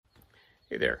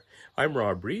Hey there, I'm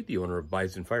Rob Reed, the owner of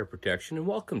Bison Fire Protection, and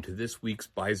welcome to this week's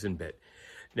Bison Bit.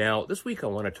 Now, this week I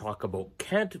want to talk about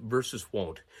can't versus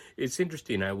won't. It's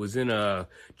interesting. I was in a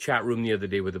chat room the other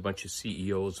day with a bunch of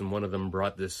CEOs, and one of them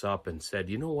brought this up and said,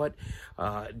 you know what,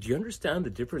 do you understand the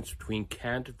difference between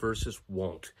can't versus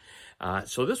won't?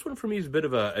 So this one for me is a bit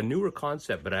of a newer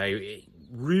concept, but I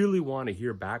really want to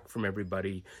hear back from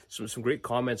everybody, some great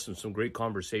comments and some great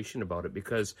conversation about it,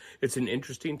 because it's an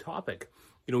interesting topic.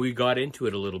 You know, we got into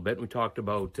it a little bit and we talked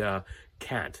about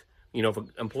can't. You know, if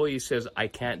an employee says, I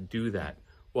can't do that,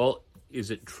 well, is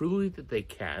it truly that they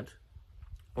can't,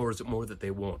 or is it more that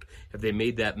they won't? Have they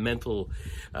made that mental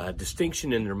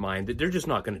distinction in their mind that they're just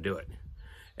not going to do it?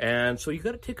 And so you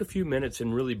got to take a few minutes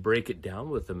and really break it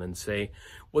down with them and say,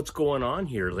 what's going on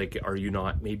here? Like, are you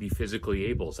not maybe physically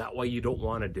able? Is that why you don't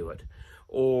want to do it?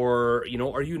 Or, you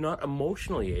know, are you not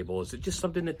emotionally able? Is it just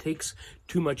something that takes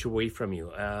too much away from you?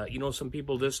 You know, some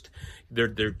people just,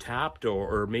 they're tapped,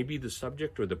 or maybe the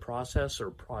subject or the process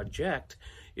or project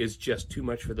is just too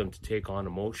much for them to take on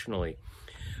emotionally.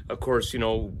 Of course, you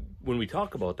know, when we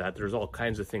talk about that, there's all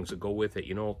kinds of things that go with it.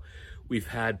 You know, we've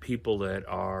had people that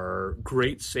are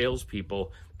great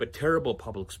salespeople, but terrible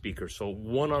public speakers. So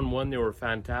one-on-one, they were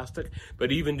fantastic,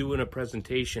 but even doing a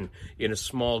presentation in a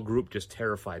small group just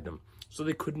terrified them. So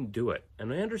they couldn't do it.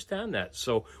 And I understand that.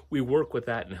 So we work with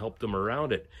that and help them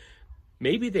around it.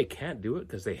 Maybe they can't do it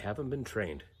because they haven't been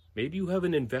trained. Maybe you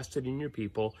haven't invested in your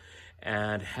people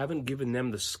and haven't given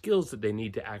them the skills that they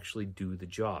need to actually do the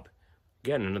job.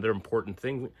 Again, another important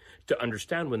thing to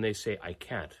understand when they say, I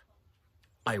can't.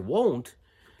 I won't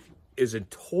is a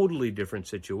totally different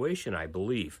situation, I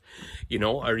believe. You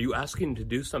know, are you asking to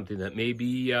do something that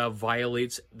maybe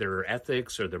violates their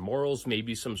ethics or their morals,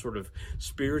 maybe some sort of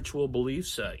spiritual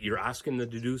beliefs? You're asking them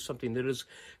to do something that is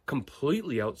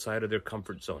completely outside of their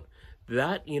comfort zone.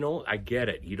 That, you know, I get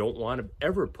it. You don't want to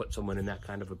ever put someone in that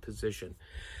kind of a position.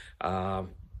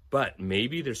 But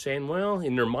maybe they're saying, well,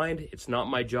 in their mind, it's not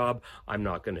my job. I'm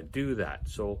not going to do that.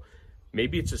 So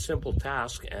maybe it's a simple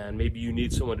task, and maybe you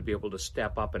need someone to be able to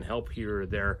step up and help here or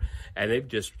there. And they've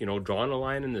just, you know, drawn a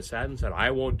line in the sand and said,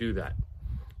 I won't do that.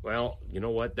 Well, you know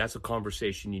what? That's a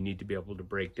conversation you need to be able to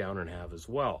break down and have as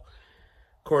well.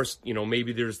 Of course, you know,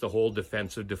 maybe there's the whole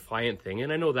defensive, defiant thing.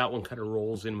 And I know that one kind of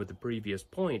rolls in with the previous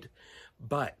point.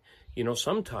 But, you know,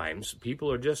 sometimes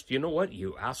people are just, you know what?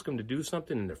 You ask them to do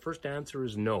something and their first answer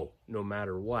is no, no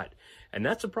matter what. And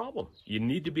that's a problem. You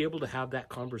need to be able to have that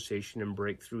conversation and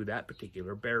break through that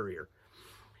particular barrier.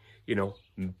 You know,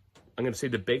 I'm going to say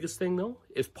the biggest thing, though,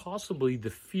 is possibly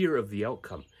the fear of the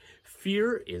outcome.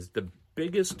 Fear is the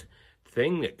biggest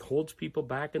thing that holds people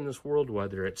back in this world,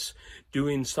 whether it's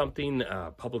doing something,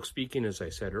 public speaking, as I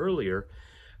said earlier,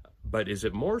 but is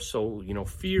it more so, you know,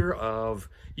 fear of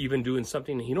even doing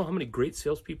something? You know how many great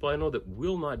salespeople I know that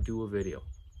will not do a video?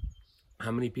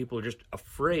 How many people are just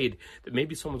afraid that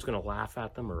maybe someone's going to laugh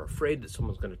at them, or afraid that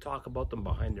someone's going to talk about them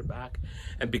behind their back?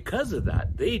 And because of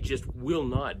that, they just will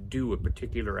not do a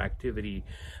particular activity,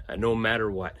 no matter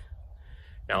what.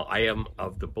 Now, I am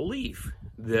of the belief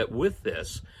that with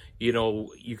this, you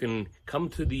know, you can come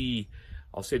to the,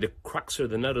 I'll say, the crux or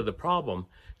the nut of the problem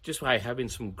just by having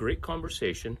some great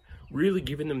conversation, really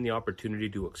giving them the opportunity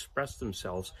to express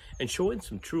themselves and showing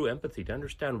some true empathy to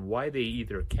understand why they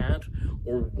either can't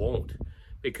or won't.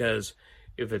 Because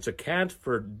if it's a can't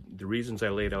for the reasons I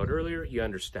laid out earlier, you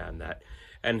understand that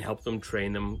and help them,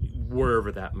 train them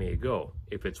wherever that may go.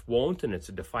 If it's won't and it's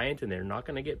a defiant and they're not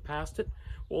going to get past it,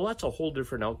 well, that's a whole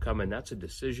different outcome, and that's a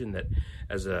decision that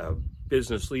as a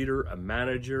business leader, a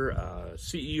manager, a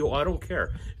CEO, I don't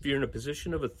care. If you're in a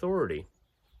position of authority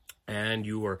and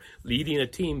you are leading a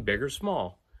team, big or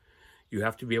small, you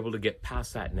have to be able to get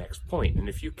past that next point. And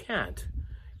if you can't,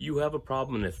 you have a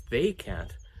problem. And if they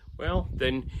can't, well,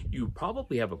 then you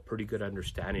probably have a pretty good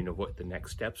understanding of what the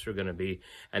next steps are going to be.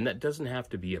 And that doesn't have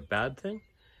to be a bad thing.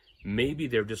 Maybe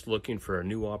they're just looking for a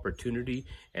new opportunity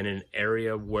in an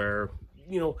area where,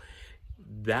 you know,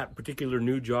 that particular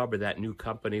new job or that new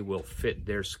company will fit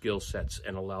their skill sets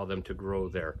and allow them to grow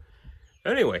there.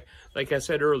 Anyway, like I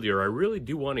said earlier, I really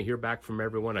do want to hear back from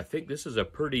everyone. I think this is a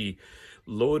pretty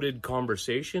loaded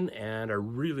conversation, and I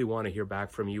really want to hear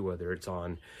back from you, whether it's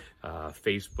on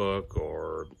Facebook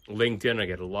or LinkedIn. I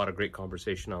get a lot of great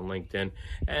conversation on LinkedIn,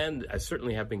 and I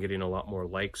certainly have been getting a lot more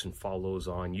likes and follows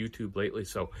on YouTube lately,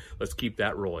 so let's keep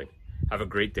that rolling. Have a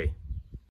great day.